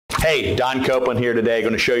Hey, Don Copeland here today,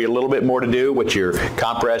 going to show you a little bit more to do with your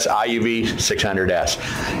Compress IUV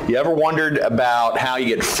 600S. You ever wondered about how you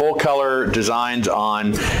get full color designs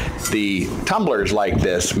on the tumblers like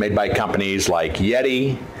this, made by companies like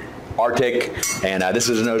Yeti, Arctic, and this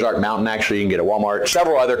is an Ozark Mountain, actually. You can get at Walmart,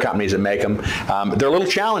 several other companies that make them. They're a little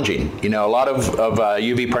challenging. You know, a lot of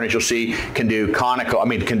UV printers you'll see can do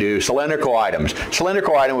can do cylindrical items.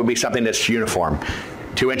 Cylindrical item would be something that's uniform.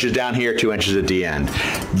 2 inches down here, 2 inches at the end.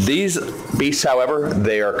 These beasts, however,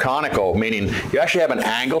 they are conical, meaning you actually have an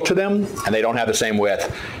angle to them, and they don't have the same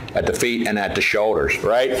width at the feet and at the shoulders,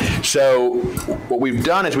 right? So what we've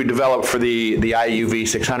done is we developed for the IUV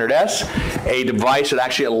 600S a device that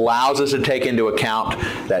actually allows us to take into account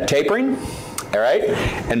that tapering, all right,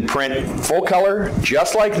 and print full color,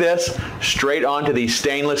 just like this, straight onto these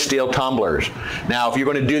stainless steel tumblers. Now, if you're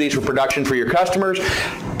going to do these for production for your customers,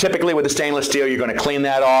 typically with the stainless steel, you're going to clean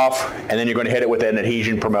that off, and then you're going to hit it with an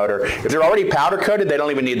adhesion promoter. If they're already powder coated, they don't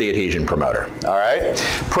even need the adhesion promoter, all right?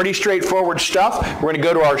 Pretty straightforward stuff. We're going to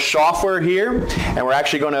go to our software here, and we're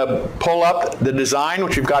actually going to pull up the design,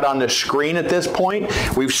 which we've got on the screen at this point.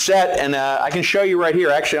 We've set, and I can show you right here,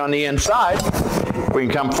 actually on the inside. We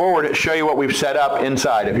can come forward and show you what we've set up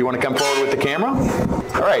inside. If you want to come forward with the camera.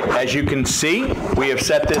 All right, as you can see, we have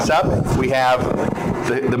set this up. We have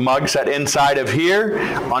the mug set inside of here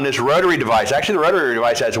on this rotary device. Actually, the rotary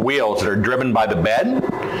device has wheels that are driven by the bed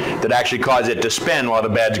that actually cause it to spin while the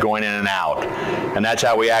bed's going in and out. And that's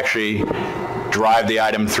how we actually drive the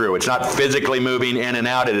item through. It's not physically moving in and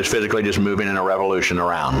out, it is physically just moving in a revolution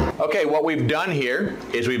around. Okay, what we've done here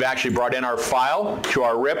is we've actually brought in our file to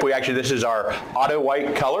our RIP. This is our auto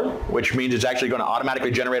white color, which means it's actually going to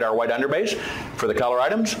automatically generate our white underbase for the color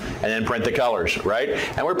items and then print the colors, right?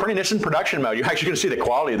 And we're printing this in production mode. You're actually going to see the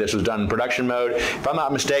quality of this is done in production mode. If I'm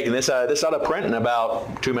not mistaken, this ought to print in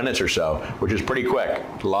about 2 minutes or so, which is pretty quick.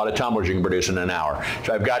 A lot of tumblers you can produce in an hour.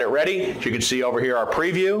 So I've got it ready. As you can see over here, our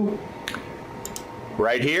preview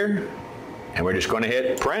right here, and we're just going to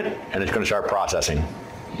hit print, and it's going to start processing.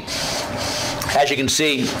 As you can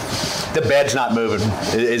see, the bed's not moving.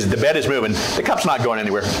 The bed is moving. The cup's not going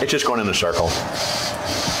anywhere. It's just going in a circle.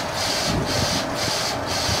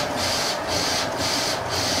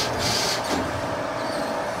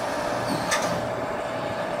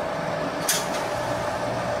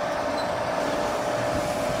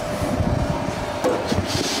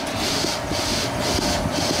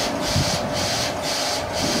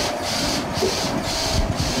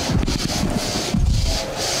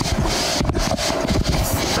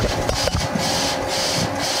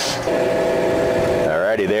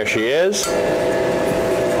 Alrighty, there she is,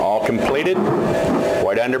 all completed,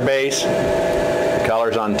 white underbase, the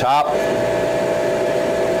colors on top.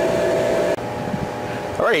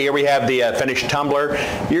 Alright, here we have the finished tumbler.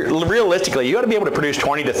 Realistically, you ought to be able to produce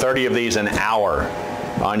 20 to 30 of these an hour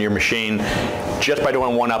on your machine just by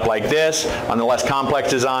doing one up like this. On the less complex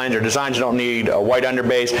designs or designs that don't need a white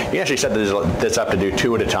underbase, you actually set this up to do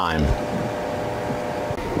 2 at a time.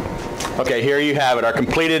 Okay, here you have it, our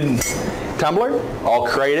completed tumbler, all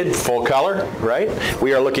created, full color, right?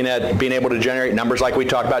 We are looking at being able to generate numbers like we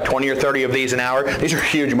talked about, 20 or 30 of these an hour. These are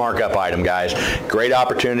huge markup item, guys. Great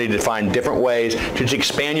opportunity to find different ways to just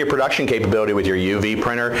expand your production capability with your UV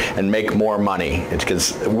printer and make more money. It's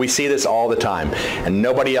because we see this all the time, and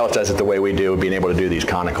nobody else does it the way we do, being able to do these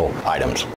conical items.